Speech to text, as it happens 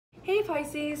Hey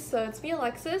Pisces, so it's me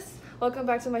Alexis. Welcome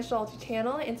back to my astrology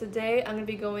channel, and today I'm going to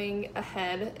be going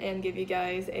ahead and give you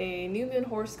guys a new moon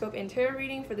horoscope and tarot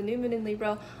reading for the new moon in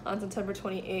Libra on September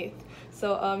 28th.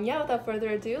 So yeah, without further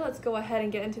ado, let's go ahead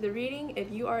and get into the reading.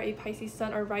 If you are a Pisces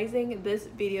Sun or Rising, this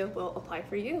video will apply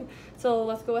for you. So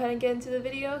let's go ahead and get into the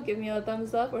video. Give me a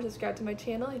thumbs up or subscribe to my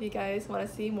channel if you guys want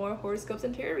to see more horoscopes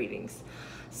and tarot readings.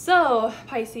 So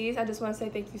Pisces, I just want to say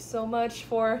thank you so much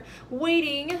for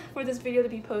waiting for this video to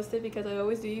be posted, because I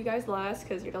always do you guys last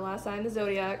because you're the last sign in the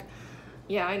zodiac.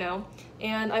 Yeah, I know.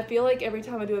 And I feel like every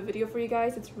time I do a video for you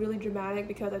guys, it's really dramatic,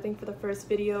 because I think for the first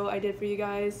video I did for you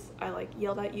guys, I like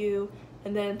yelled at you.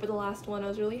 And then for the last one, I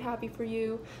was really happy for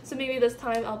you. So maybe this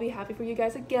time I'll be happy for you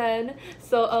guys again.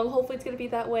 So hopefully it's gonna be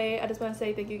that way. I just want to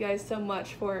say thank you guys so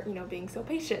much for, being so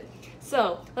patient.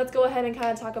 So let's go ahead and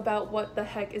kind of talk about what the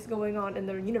heck is going on in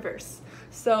the universe.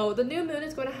 So the new moon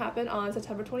is going to happen on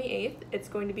September 28th. It's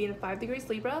going to be in 5 degrees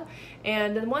Libra.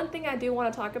 And then one thing I do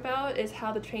want to talk about is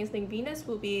how the transiting Venus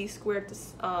will be squared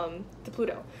to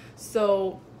Pluto.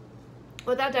 So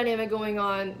with that dynamic going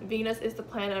on, Venus is the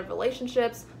planet of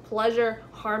relationships, pleasure,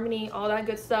 harmony, all that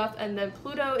good stuff, and then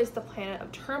Pluto is the planet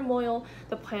of turmoil,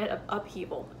 the planet of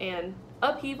upheaval and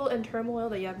turmoil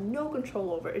that you have no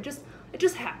control over. It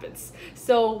just happens.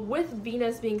 So with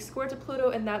Venus being square to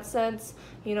Pluto in that sense,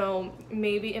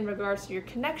 maybe in regards to your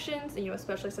connections, and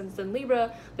especially since it's in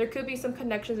Libra, there could be some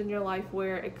connections in your life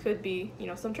where it could be,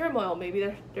 some turmoil.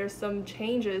 Maybe there's some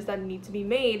changes that need to be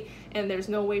made, and there's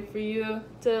no way for you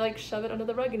to like shove it under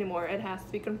the rug anymore. It has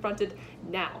to be confronted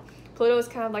now. Pluto is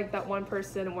kind of like that one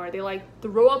person where they like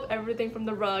throw up everything from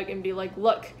the rug and be like,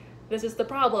 look, this is the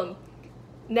problem.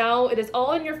 Now it is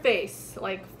all in your face,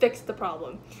 like fix the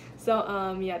problem.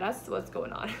 So yeah, that's what's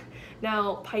going on.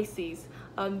 Now Pisces,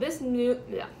 this new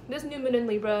moon in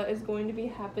Libra is going to be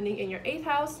happening in your 8th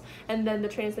house, and then the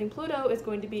transiting Pluto is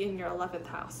going to be in your 11th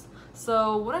house.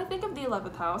 So when I think of the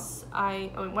 11th house,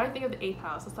 when I think of the 8th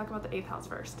house, let's talk about the 8th house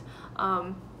first.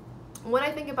 When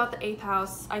I think about the 8th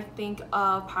house, I think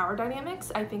of power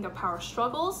dynamics. I think of power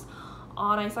struggles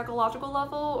on a psychological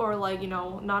level, or like,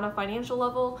 not a financial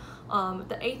level.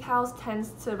 The 8th house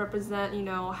tends to represent,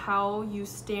 how you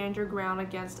stand your ground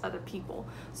against other people.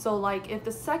 So like if the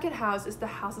 2nd house is the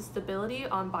house of stability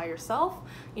by yourself,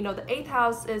 the 8th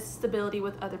house is stability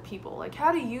with other people. Like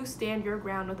how do you stand your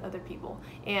ground with other people?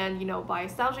 And, by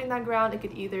establishing that ground, it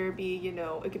could either be,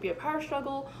 it could be a power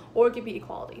struggle, or it could be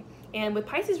equality. And with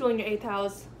Pisces ruling your 8th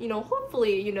house,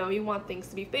 hopefully, you want things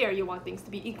to be fair, you want things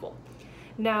to be equal.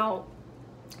 Now,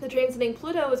 the transiting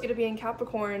Pluto is going to be in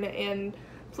Capricorn, and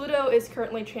Pluto is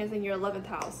currently transiting your 11th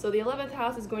house. So the 11th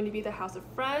house is going to be the house of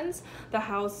friends, the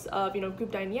house of,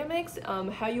 group dynamics,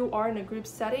 how you are in a group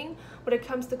setting when it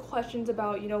comes to questions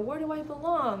about, where do I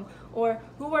belong? Or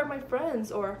who are my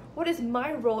friends? Or what is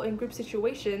my role in group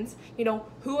situations?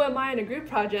 Who am I in a group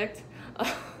project?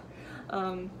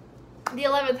 The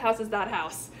 11th house is that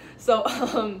house.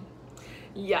 So,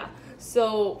 yeah.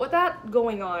 So with that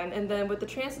going on, and then with the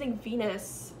transiting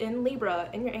Venus in Libra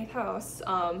in your 8th house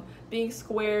being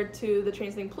squared to the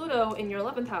transiting Pluto in your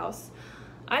 11th house,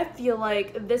 I feel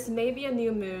like this may be a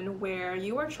new moon where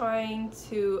you are trying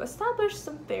to establish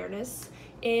some fairness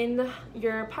in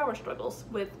your power struggles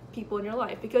with people in your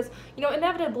life, because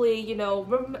inevitably,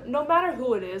 no matter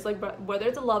who it is, like whether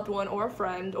it's a loved one or a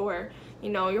friend or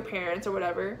your parents or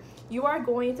whatever, you are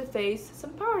going to face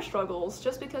some power struggles,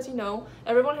 just because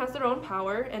everyone has their own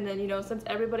power. And then since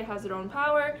everybody has their own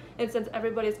power, and since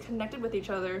everybody is connected with each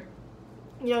other,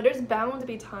 there's bound to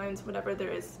be times whenever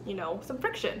there is some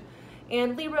friction.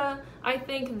 And Libra, I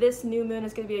think this new moon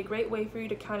is going to be a great way for you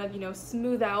to kind of,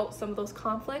 smooth out some of those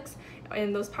conflicts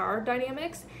and those power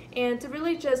dynamics, and to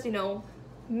really just,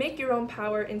 make your own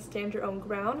power and stand your own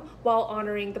ground while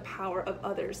honoring the power of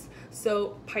others.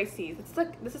 So Pisces,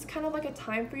 this is kind of like a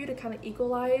time for you to kind of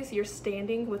equalize your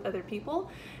standing with other people.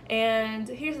 And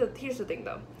here's the thing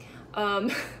though.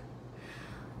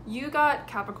 You got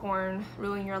Capricorn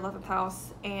ruling your 11th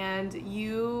house, and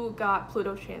you got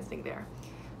Pluto transiting there.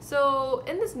 So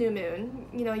in this new moon,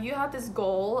 you have this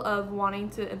goal of wanting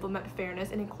to implement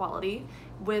fairness and equality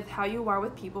with how you are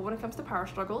with people when it comes to power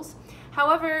struggles.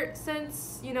 However,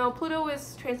 since, Pluto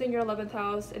is transiting your 11th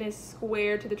house and is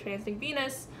square to the transiting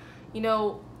Venus,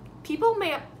 people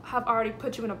may have already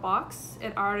put you in a box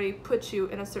and already put you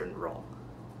in a certain role.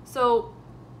 So,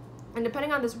 and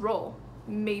depending on this role,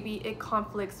 maybe it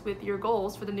conflicts with your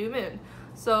goals for the new moon.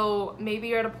 So maybe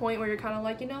you're at a point where you're kind of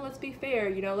like, let's be fair,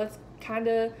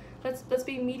 let's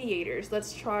be mediators.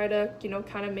 Let's try to,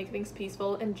 kind of make things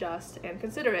peaceful and just and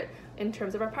considerate in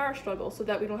terms of our power struggle, so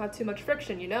that we don't have too much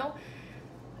friction,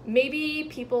 maybe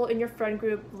people in your friend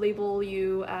group label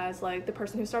you as like the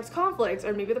person who starts conflicts,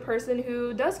 or maybe the person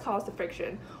who does cause the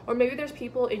friction, or maybe there's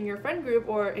people in your friend group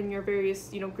or in your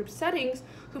various, you know, group settings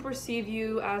who perceive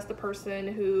you as the person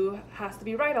who has to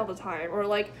be right all the time, or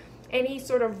like any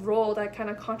sort of role that kind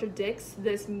of contradicts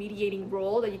this mediating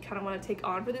role that you kind of want to take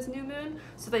on for this new moon,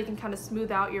 so that you can kind of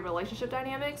smooth out your relationship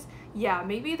dynamics. Yeah,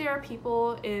 maybe there are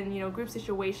people in, you know, group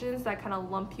situations that kind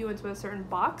of lump you into a certain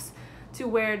box to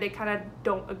where they kind of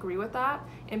don't agree with that,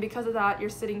 and because of that you're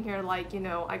sitting here like, you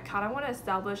know, I kind of want to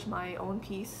establish my own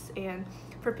peace and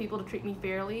for people to treat me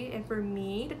fairly and for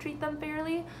me to treat them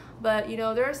fairly. But you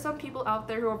know, there are some people out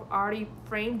there who have already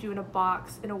framed you in a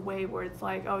box in a way where it's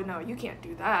like, oh no, you can't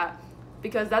do that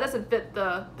because that doesn't fit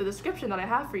the description that I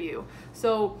have for you.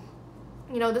 So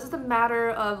you know, this is a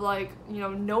matter of like, you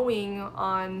know, knowing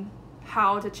on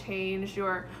how to change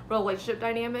your relationship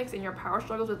dynamics and your power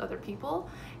struggles with other people,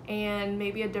 and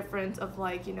maybe a difference of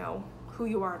like, you know, who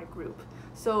you are in a group.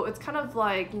 So it's kind of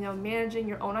like, you know, managing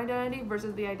your own identity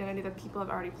versus the identity that people have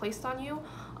already placed on you.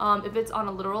 If it's on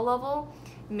a literal level,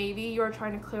 maybe you're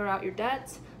trying to clear out your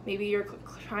debts. Maybe you're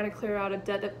trying to clear out a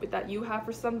debt that you have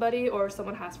for somebody or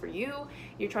someone has for you.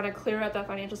 You're trying to clear out that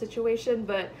financial situation,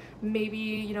 but maybe,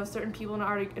 you know, certain people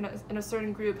in a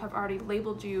certain group have already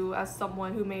labeled you as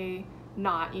someone who may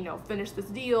not, you know, finish this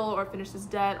deal or finish this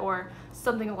debt or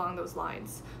something along those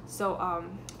lines. So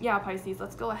yeah, Pisces,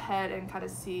 let's go ahead and kind of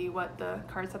see what the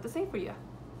cards have to say for you.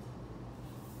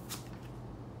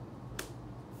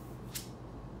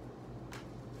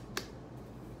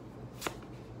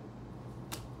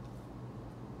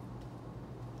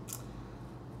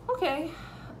 Okay.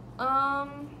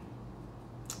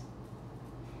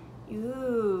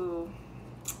 Ooh,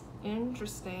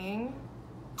 interesting.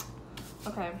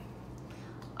 Okay,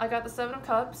 I got the Seven of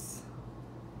Cups,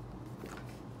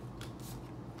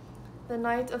 the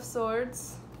Knight of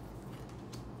Swords,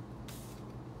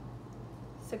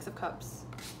 Six of Cups.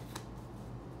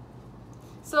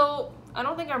 So I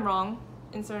don't think I'm wrong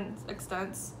in certain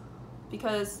extents,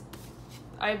 because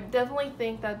I definitely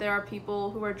think that there are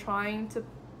people who are trying to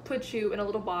put you in a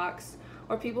little box,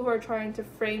 or people who are trying to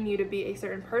frame you to be a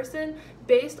certain person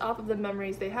based off of the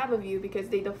memories they have of you, because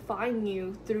they define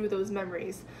you through those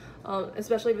memories,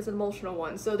 especially if it's an emotional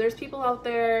one. So there's people out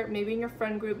there, maybe in your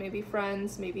friend group, maybe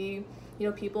friends, maybe, you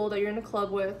know, people that you're in a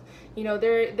club with, you know,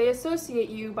 they associate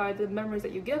you by the memories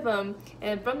that you give them,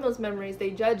 and from those memories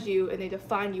they judge you and they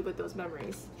define you with those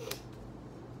memories.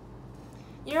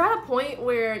 You're at a point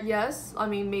where, yes, I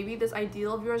mean, maybe this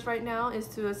ideal of yours right now is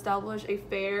to establish a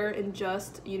fair and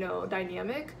just, you know,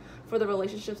 dynamic for the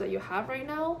relationships that you have right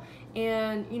now.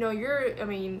 And, you know, I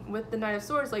mean, with the Knight of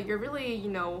Swords, like, you're really, you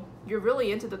know, you're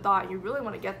really into the thought, you really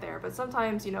want to get there, but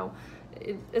sometimes, you know,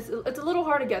 it's a little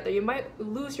hard to get there. You might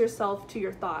lose yourself to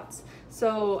your thoughts.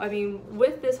 So, I mean,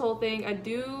 with this whole thing, I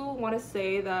do want to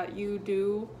say that you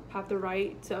do have the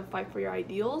right to fight for your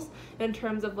ideals in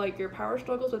terms of like your power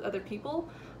struggles with other people,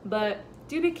 but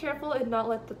do be careful and not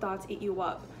let the thoughts eat you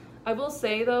up. I will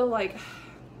say though, like,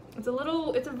 it's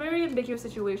a very ambiguous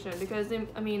situation, because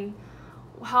I mean,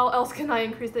 how else can I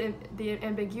increase the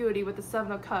ambiguity with the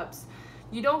Seven of Cups?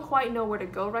 You don't quite know where to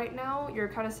go right now. You're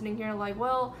kind of sitting here like,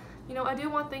 well, you know, I do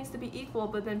want things to be equal,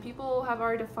 but then people have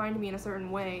already defined me in a certain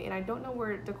way, and I don't know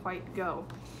where to quite go.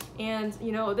 And,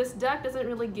 you know, this deck doesn't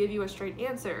really give you a straight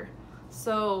answer.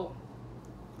 So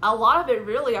a lot of it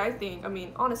really, I think, I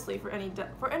mean, honestly, for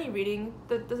any reading,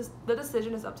 the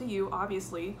decision is up to you,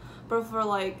 obviously. But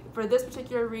for this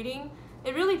particular reading,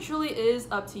 it really truly is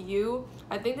up to you.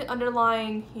 I think the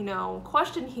underlying, you know,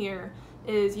 question here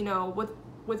is, you know,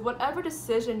 with whatever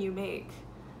decision you make,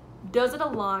 does it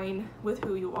align with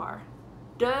who you are?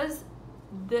 Does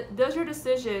your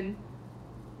decision,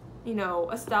 you know,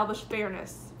 establish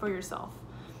fairness for yourself?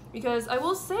 Because I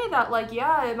will say that, like,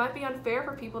 yeah, it might be unfair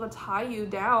for people to tie you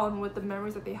down with the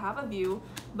memories that they have of you,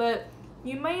 but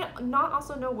you may not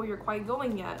also know where you're quite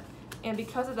going yet. And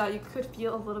because of that, you could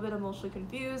feel a little bit emotionally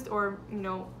confused, or, you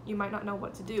know, you might not know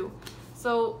what to do.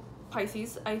 So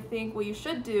Pisces, I think what you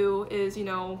should do is, you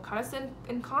know, kind of sit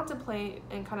and contemplate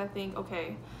and kind of think,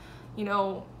 okay, you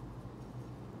know,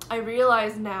 I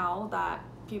realize now that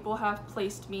people have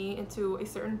placed me into a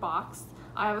certain box.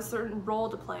 I have a certain role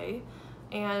to play,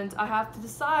 and I have to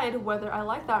decide whether I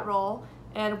like that role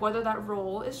and whether that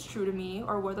role is true to me,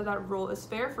 or whether that role is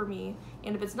fair for me.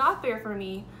 And if it's not fair for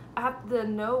me, I have to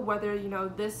know whether, you know,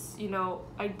 this, you know,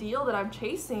 ideal that I'm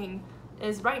chasing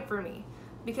is right for me.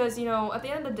 Because, you know, at the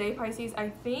end of the day, Pisces, I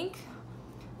think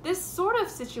this sort of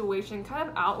situation kind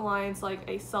of outlines like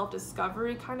a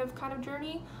self-discovery kind of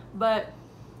journey, but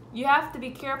you have to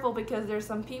be careful because there's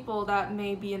some people that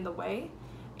may be in the way.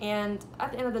 And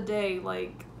at the end of the day,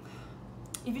 like,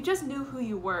 if you just knew who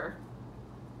you were,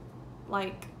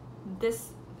 like,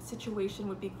 this situation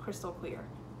would be crystal clear.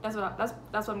 That's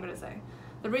what I'm gonna say.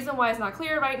 The reason why it's not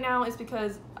clear right now is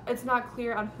because it's not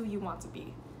clear on who you want to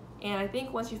be. And I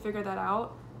think once you figure that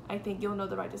out, I think you'll know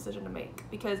the right decision to make,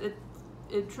 because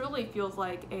it truly feels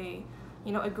like a,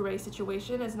 you know, a gray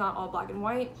situation. It's not all black and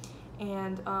white.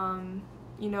 And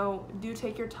you know, do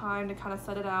take your time to kind of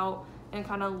set it out and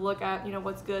kind of look at, you know,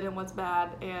 what's good and what's bad,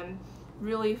 and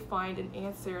really find an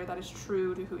answer that is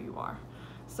true to who you are.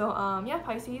 So yeah,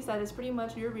 Pisces, that is pretty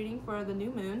much your reading for the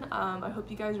new moon. I hope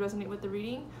you guys resonate with the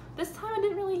reading. This time I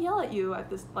didn't really yell at you at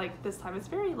this time. It's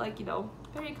very, like, you know,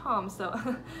 very calm. So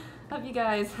hope you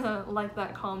guys like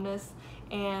that calmness,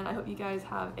 and I hope you guys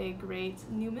have a great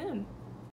new moon.